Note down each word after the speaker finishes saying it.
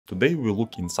Today we will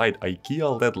look inside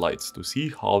IKEA LED Lights to see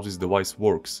how this device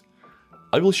works.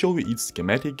 I will show you its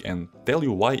schematic and tell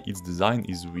you why its design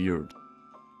is weird.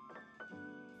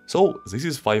 So, this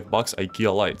is $5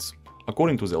 IKEA lights.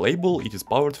 According to the label, it is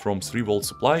powered from 3V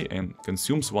supply and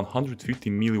consumes 150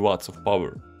 mW of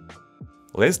power.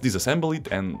 Let's disassemble it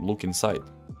and look inside.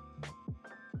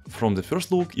 From the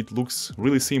first look, it looks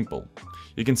really simple.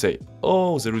 You can say,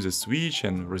 oh, there is a switch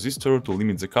and resistor to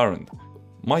limit the current.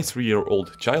 My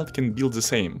 3-year-old child can build the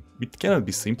same. It cannot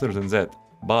be simpler than that.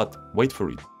 But wait for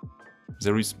it.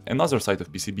 There is another side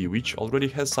of PCB which already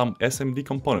has some SMD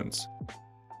components.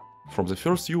 From the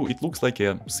first view, it looks like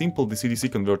a simple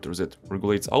DC-DC converter that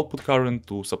regulates output current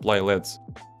to supply LEDs.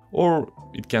 Or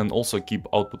it can also keep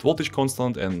output voltage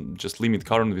constant and just limit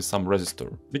current with some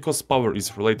resistor. Because power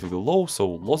is relatively low, so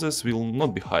losses will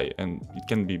not be high and it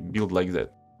can be built like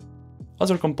that.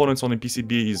 Other components on a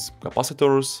PCB is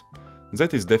capacitors,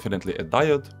 that is definitely a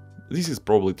diode, this is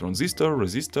probably transistor,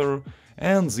 resistor,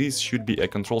 and this should be a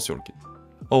control circuit.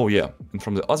 Oh yeah, and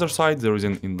from the other side there is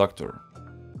an inductor.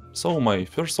 So my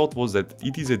first thought was that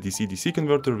it is a DC-DC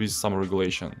converter with some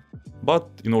regulation. But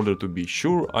in order to be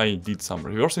sure, I did some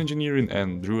reverse engineering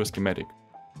and drew a schematic.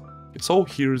 So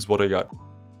here's what I got.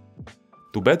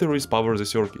 Two batteries power the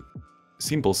circuit.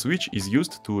 Simple switch is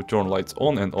used to turn lights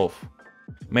on and off.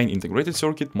 Main integrated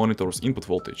circuit monitors input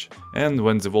voltage, and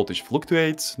when the voltage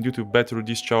fluctuates due to battery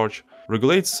discharge,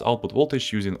 regulates output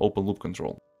voltage using open loop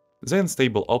control. Then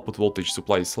stable output voltage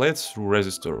supplies LEDs through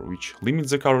resistor, which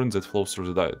limits the current that flows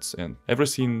through the diodes, and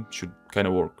everything should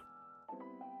kinda work.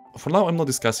 For now I'm not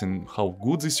discussing how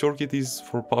good this circuit is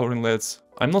for powering LEDs,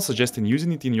 I'm not suggesting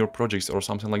using it in your projects or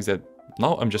something like that.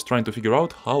 Now I'm just trying to figure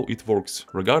out how it works,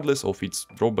 regardless of its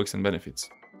drawbacks and benefits.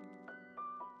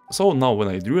 So now when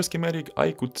I drew a schematic,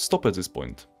 I could stop at this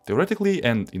point. Theoretically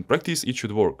and in practice it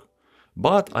should work.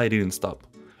 But I didn't stop.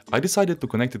 I decided to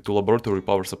connect it to laboratory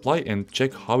power supply and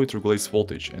check how it regulates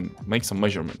voltage and make some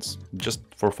measurements, just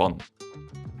for fun.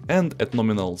 And at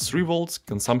nominal 3V,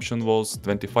 consumption was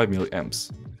 25 mA.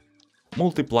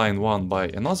 Multiplying one by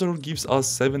another gives us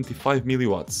 75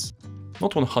 mW,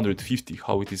 not 150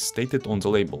 how it is stated on the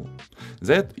label.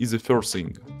 That is the first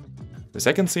thing. The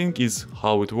second thing is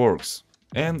how it works.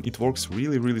 And it works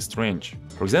really strange.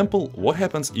 For example, what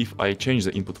happens if I change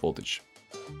the input voltage?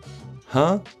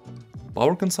 Huh?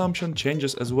 Power consumption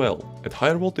changes as well. At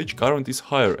higher voltage current is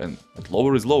higher and at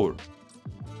lower is lower.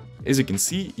 As you can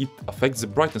see, it affects the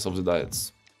brightness of the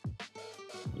diodes.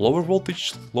 Lower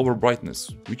voltage, lower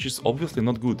brightness, which is obviously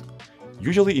not good.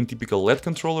 Usually in typical LED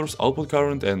controllers, output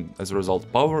current and as a result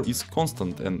power is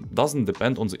constant and doesn't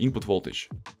depend on the input voltage.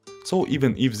 So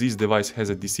even if this device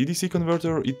has a DC-DC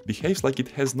converter, it behaves like it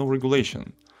has no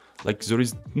regulation. Like there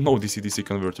is no DC-DC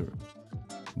converter.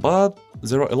 But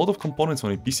there are a lot of components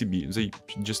on a PCB, they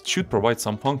just should provide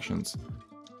some functions.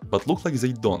 But look like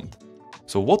they don't.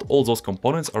 So what all those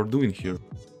components are doing here?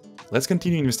 Let's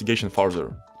continue investigation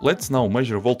further. Let's now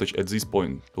measure voltage at this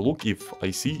point, to look if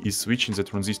IC is switching the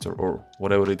transistor or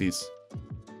whatever it is.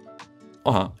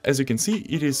 As you can see,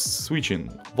 it is switching.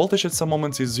 Voltage at some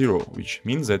moments is 0, which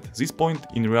means that this point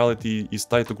in reality is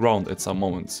tied to ground at some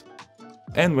moments.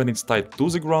 And when it's tied to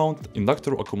the ground,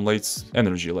 inductor accumulates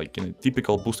energy, like in a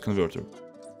typical boost converter.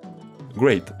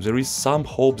 Great, there is some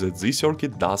hope that this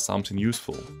circuit does something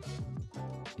useful.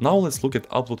 Now let's look at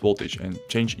output voltage and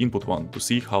change input 1 to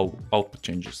see how output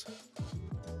changes.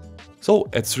 So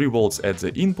at 3V at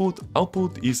the input,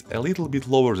 output is a little bit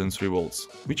lower than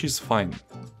 3V, which is fine.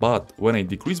 But when I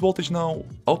decrease voltage now,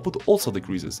 output also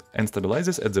decreases and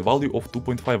stabilizes at the value of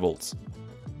 2.5V.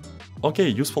 Okay,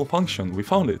 useful function, we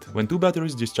found it. When two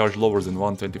batteries discharge lower than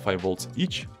 125V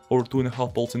each, or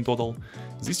 2.5V in total,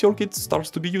 this circuit starts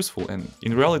to be useful and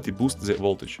in reality boosts the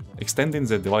voltage, extending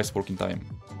the device working time.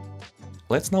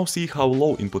 Let's now see how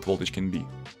low input voltage can be.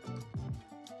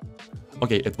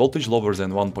 Okay, at voltage lower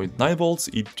than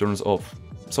 1.9V it turns off.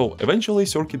 So eventually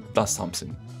circuit does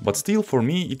something. But still for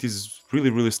me it is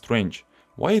really strange.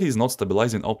 Why it is not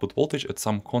stabilizing output voltage at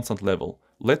some constant level?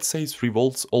 Let's say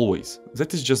 3V always.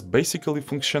 That is just basically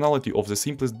functionality of the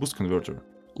simplest boost converter.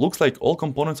 Looks like all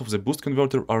components of the boost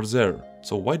converter are there.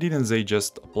 So why didn't they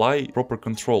just apply proper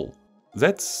control?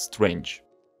 That's strange.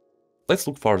 Let's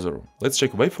look further. Let's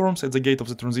check waveforms at the gate of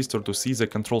the transistor to see the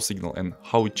control signal and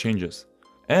how it changes.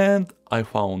 And I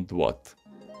found what?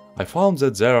 I found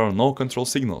that there are no control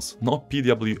signals, no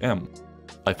PWM.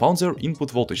 I found their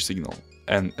input voltage signal,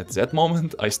 and at that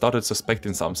moment I started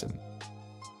suspecting something.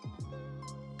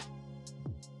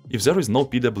 If there is no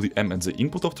PWM at the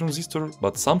input of transistor,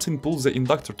 but something pulls the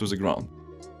inductor to the ground.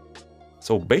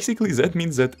 So basically that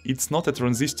means that it's not a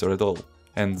transistor at all.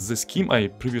 And the scheme I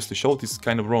previously showed is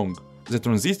kind of wrong. The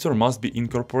transistor must be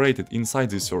incorporated inside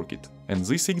this circuit, and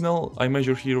this signal I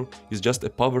measure here is just a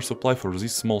power supply for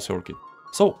this small circuit.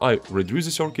 So I reduce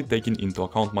the circuit taking into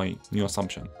account my new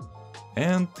assumption.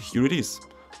 And here it is.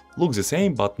 Looks the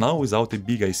same, but now without a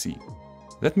big IC.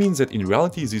 That means that in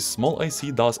reality this small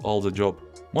IC does all the job.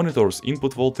 Monitors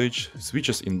input voltage,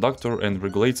 switches inductor and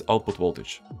regulates output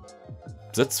voltage.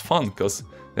 That's fun, cause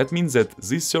that means that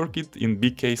this circuit in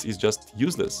big case is just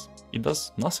useless. It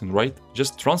does nothing, right?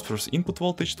 Just transfers input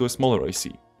voltage to a smaller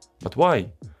IC. But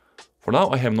why? For now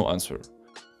I have no answer.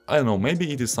 I don't know,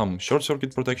 maybe it is some short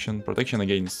circuit protection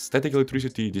against static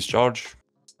electricity, discharge.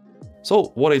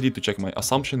 So what I did to check my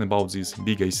assumption about this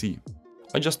big IC?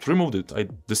 I just removed it, I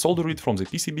desoldered it from the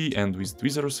PCB and with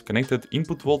tweezers connected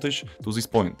input voltage to this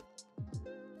point.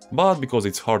 But because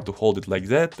it's hard to hold it like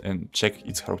that and check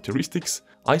its characteristics,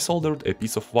 I soldered a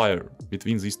piece of wire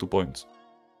between these 2 points.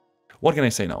 What can I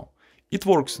say now? It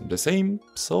works the same,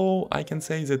 so I can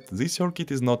say that this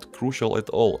circuit is not crucial at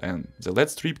all and the LED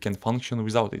strip can function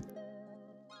without it.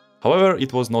 However,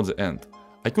 it was not the end.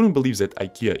 I couldn't believe that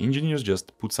IKEA engineers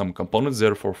just put some components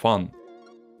there for fun.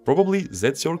 Probably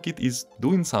that circuit is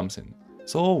doing something.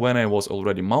 So when I was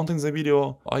already mounting the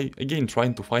video, I again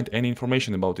tried to find any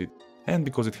information about it. And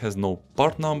because it has no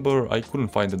part number, I couldn't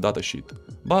find the datasheet.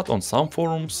 But on some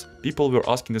forums, people were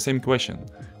asking the same question,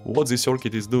 what this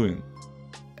circuit is doing.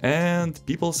 And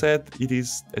people said it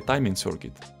is a timing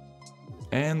circuit.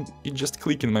 And it just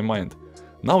clicked in my mind.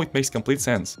 Now it makes complete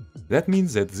sense. That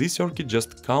means that this circuit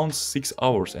just counts 6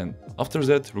 hours and after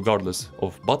that, regardless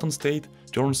of button state,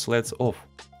 turns LEDs off.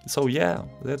 So yeah,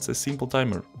 that's a simple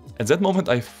timer. At that moment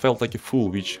I felt like a fool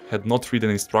which had not read an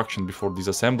instruction before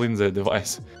disassembling the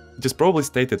device. It is probably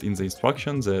stated in the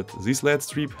instructions that this LED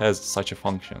strip has such a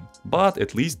function. But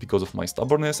at least because of my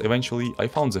stubbornness, eventually I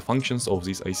found the functions of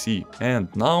this IC. And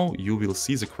now you will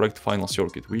see the correct final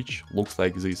circuit, which looks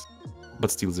like this.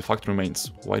 But still, the fact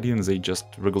remains, why didn't they just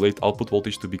regulate output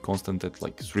voltage to be constant at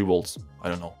like 3 volts? I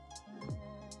don't know.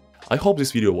 I hope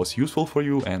this video was useful for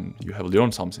you and you have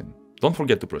learned something. Don't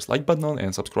forget to press like button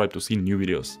and subscribe to see new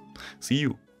videos. See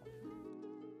you!